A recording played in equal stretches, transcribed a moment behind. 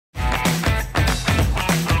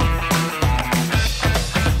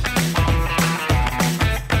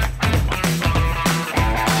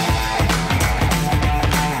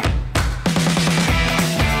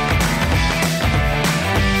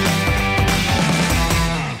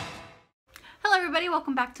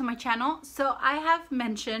welcome back to my channel. So I have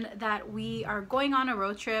mentioned that we are going on a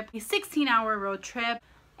road trip, a 16-hour road trip,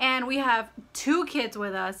 and we have 2 kids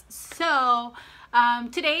with us. So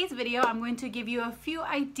today's video, I'm going to give you a few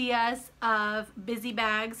ideas of busy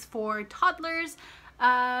bags for toddlers.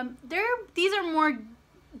 These are more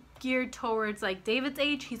geared towards like David's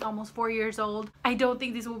age. He's almost 4 years old. I don't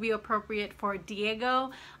think these will be appropriate for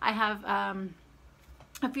Diego. I have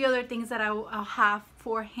a few other things that I'll have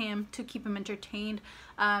for him to keep him entertained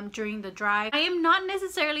during the drive. I am not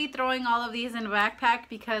necessarily throwing all of these in a backpack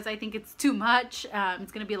because I think it's too much.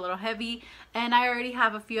 It's going to be a little heavy, and I already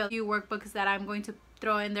have a few workbooks that I'm going to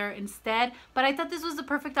throw in there instead. But I thought this was the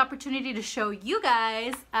perfect opportunity to show you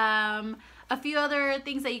guys a few other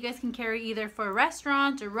things that you guys can carry either for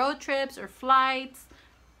restaurants or road trips or flights,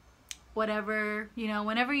 whatever, you know,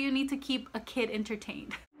 whenever you need to keep a kid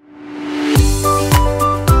entertained.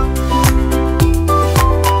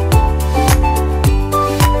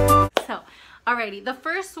 Alrighty, the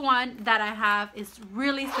first one that I have is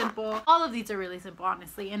really simple. All of these are really simple,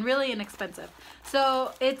 honestly, and really inexpensive.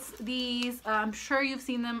 So it's these, I'm sure you've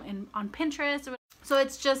seen them on Pinterest. So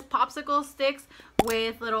it's just popsicle sticks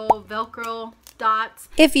with little Velcro dots.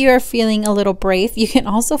 If you are feeling a little brave, you can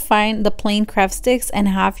also find the plain craft sticks and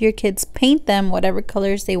have your kids paint them whatever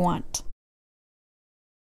colors they want.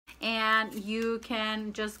 And you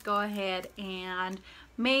can just go ahead and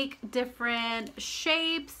make different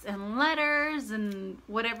shapes and letters and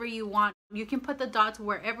whatever you want. You can put the dots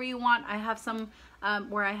wherever you want. I have some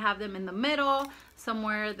where I have them in the middle,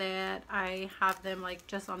 somewhere that I have them like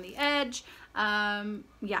just on the edge.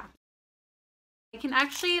 Yeah. I can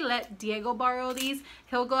actually let Diego borrow these.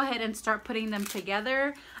 He'll go ahead and start putting them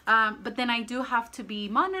together. But then I do have to be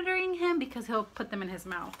monitoring him because he'll put them in his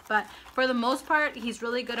mouth. But for the most part, he's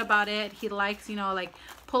really good about it. He likes, you know, like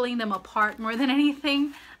pulling them apart more than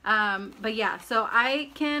anything. But yeah, so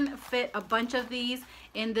I can fit a bunch of these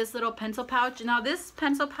in this little pencil pouch. Now this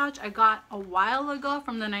pencil pouch I got a while ago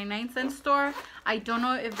from the 99-cent store. I don't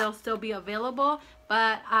know if they'll still be available,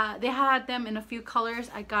 but they had them in a few colors.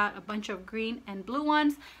 I got a bunch of green and blue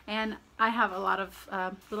ones, and I have a lot of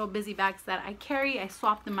little busy bags that I carry. I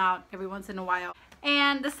swap them out every once in a while.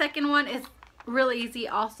 And the second one is really easy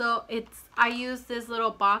also. I use this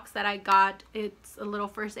little box that I got. It's a little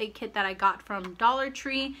first aid kit that I got from Dollar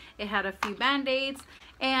Tree. It had a few band-aids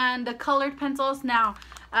and the colored pencils. Now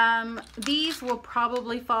these will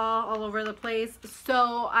probably fall all over the place,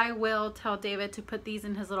 so I will tell David to put these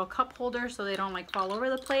in his little cup holder so they don't like fall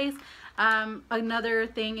over the place. Another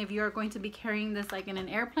thing, if you're going to be carrying this like in an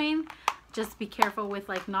airplane, just be careful with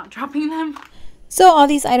like not dropping them. So all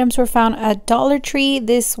these items were found at Dollar Tree.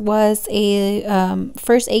 This was a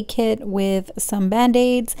first aid kit with some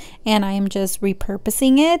band-aids, and I am just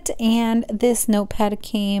repurposing it. And this notepad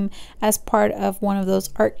came as part of one of those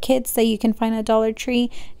art kits that you can find at Dollar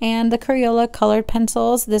Tree. And the Crayola colored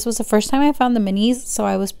pencils. This was the first time I found the minis, so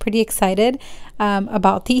I was pretty excited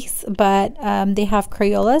about these. But they have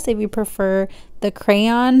Crayolas if you prefer the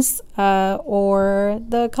crayons or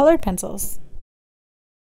the colored pencils.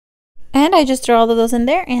 And I just throw all of those in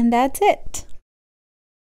there, and that's it.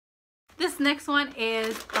 This next one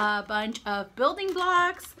is a bunch of building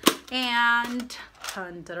blocks, and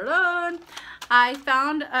dun, dun, dun, dun. I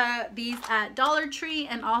found these at Dollar Tree,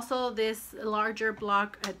 and also this larger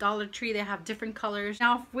block at Dollar Tree. They have different colors.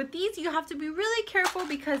 Now with these you have to be really careful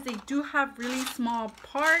because they do have really small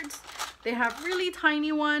parts. They have really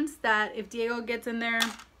tiny ones that if Diego gets in there,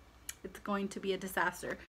 it's going to be a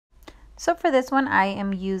disaster. So for this one, I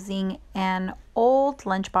am using an old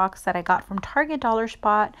lunchbox that I got from Target Dollar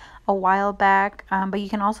Spot a while back, but you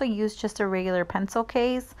can also use just a regular pencil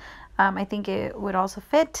case. I think it would also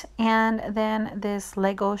fit. And then this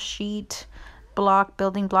Lego sheet block,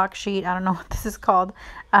 building block sheet, I don't know what this is called,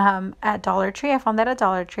 at Dollar Tree. I found that at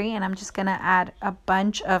Dollar Tree, and I'm just gonna add a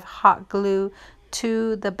bunch of hot glue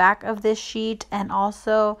to the back of this sheet and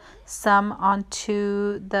also some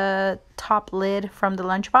onto the top lid from the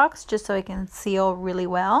lunchbox just so it can seal really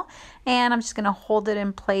well. And I'm just going to hold it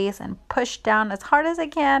in place and push down as hard as I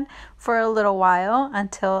can for a little while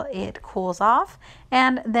until it cools off.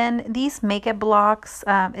 And then these makeup blocks,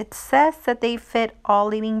 it says that they fit all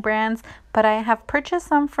leading brands, but I have purchased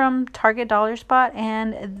some from Target Dollar Spot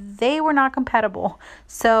and they were not compatible.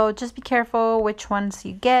 So just be careful which ones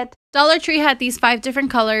you get. Dollar Tree had these 5 different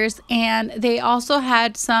colors, and they also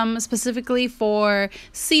had some specifically for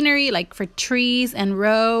scenery, like for trees and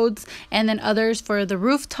roads, and then others for the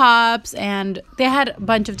rooftops, and they had a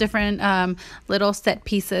bunch of different little set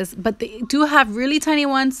pieces. But but they do have really tiny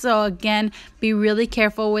ones. So again, be really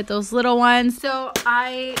careful with those little ones. So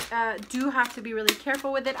I do have to be really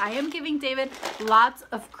careful with it. I am giving David lots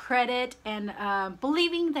of credit and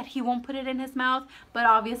believing that he won't put it in his mouth, but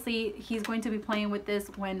obviously he's going to be playing with this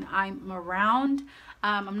when I'm around.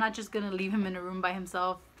 I'm not just gonna leave him in a room by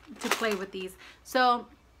himself to play with these. So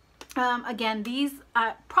again, these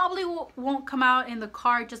probably won't come out in the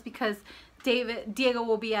car just because Diego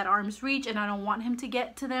will be at arm's reach, and I don't want him to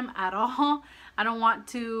get to them at all. I don't want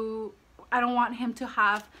him to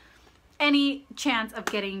have any chance of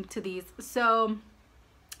getting to these. So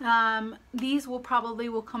these will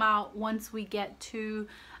come out once we get to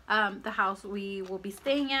the house we will be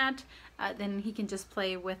staying at. Then he can just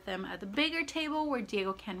play with them at the bigger table where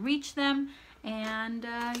Diego can reach them. And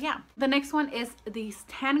yeah, the next one is these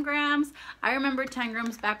tangrams. I remember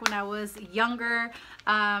tangrams back when I was younger.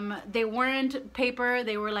 They weren't paper,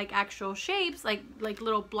 they were like actual shapes, like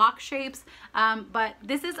little block shapes. But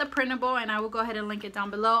this is a printable, and I will go ahead and link it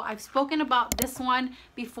down below. I've spoken about this one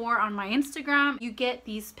before on my Instagram. You get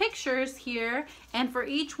these pictures here, and for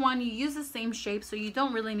each one you use the same shape, so you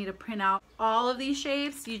don't really need to print out all of these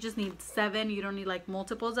shapes. You just need 7. You don't need like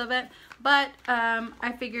multiples of it. But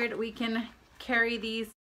I figured we can carry these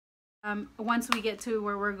once we get to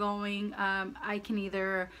where we're going. I can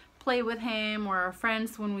either play with him or our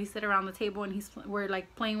friends when we sit around the table and we're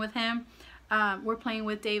like playing with him. We're playing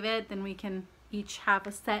with David, then we can each have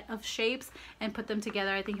a set of shapes and put them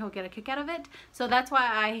together. I think he'll get a kick out of it. So that's why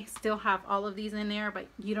I still have all of these in there, but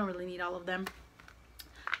you don't really need all of them.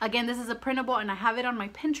 Again, this is a printable, and I have it on my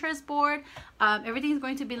Pinterest board. Everything is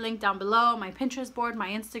going to be linked down below. My Pinterest board, my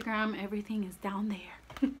Instagram, everything is down there.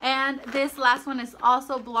 And this last one is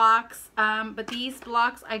also blocks, but these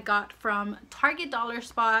blocks I got from Target Dollar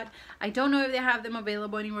Spot. I don't know if they have them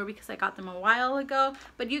available anymore because I got them a while ago,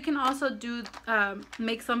 but you can also do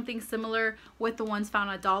make something similar with the ones found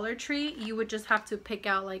at Dollar Tree. You would just have to pick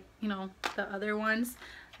out, like, you know, the other ones.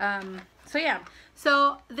 So yeah,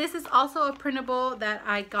 so this is also a printable that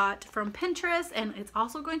I got from Pinterest, and it's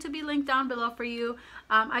also going to be linked down below for you.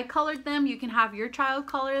 I colored them. You can have your child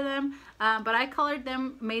color them, but I colored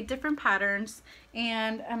them, made different patterns,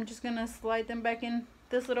 and I'm just gonna slide them back in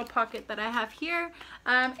this little pocket that I have here.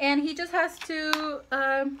 And he just has to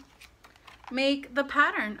make the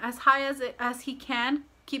pattern as high as he can.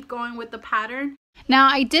 Keep going with the pattern. Now,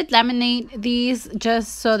 I did laminate these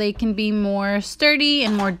just so they can be more sturdy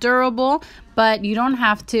and more durable, but you don't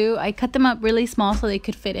have to. I cut them up really small so they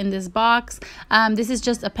could fit in this box. This is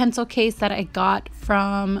just a pencil case that I got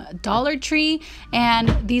from Dollar Tree,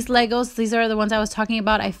 and these Legos, these are the ones I was talking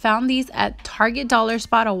about. I found these at Target Dollar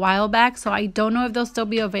Spot a while back, so I don't know if they'll still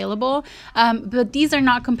be available, but these are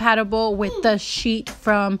not compatible with the sheet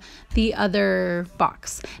from the other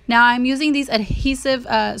box. Now, I'm using these adhesive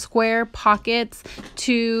square pockets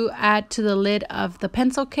to add to the lid of the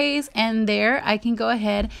pencil case, and there I can go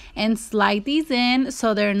ahead and slide these in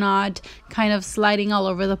so they're not kind of sliding all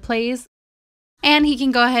over the place. And he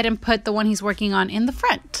can go ahead and put the one he's working on in the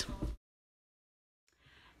front.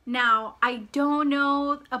 Now, I don't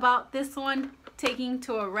know about this one taking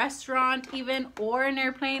to a restaurant even, or an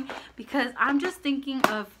airplane, because I'm just thinking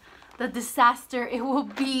of the disaster it will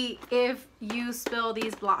be if you spill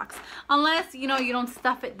these blocks. Unless, you know, you don't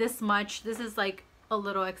stuff it this much. This is like a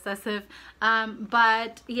little excessive.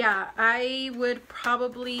 But yeah, I would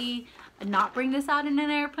probably not bring this out in an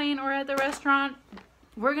airplane or at the restaurant.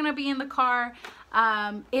 We're gonna be in the car.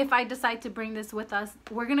 If I decide to bring this with us,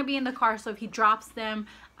 we're gonna be in the car, so if he drops them,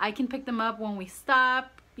 I can pick them up when we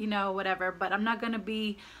stop, you know, whatever. But I'm not gonna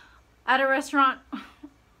be at a restaurant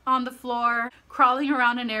on the floor crawling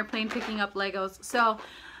around an airplane picking up Legos. So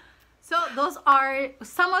those are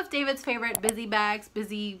some of David's favorite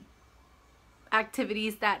busy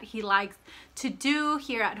activities that he likes to do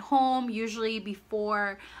here at home, usually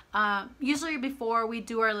before we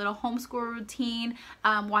do our little homeschool routine.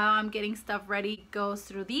 While I'm getting stuff ready, goes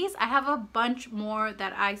through these. I have a bunch more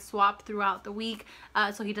that I swap throughout the week,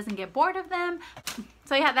 so he doesn't get bored of them.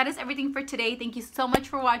 So yeah, that is everything for today. Thank you so much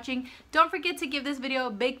for watching. Don't forget to give this video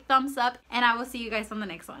a big thumbs up, and I will see you guys on the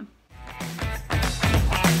next one.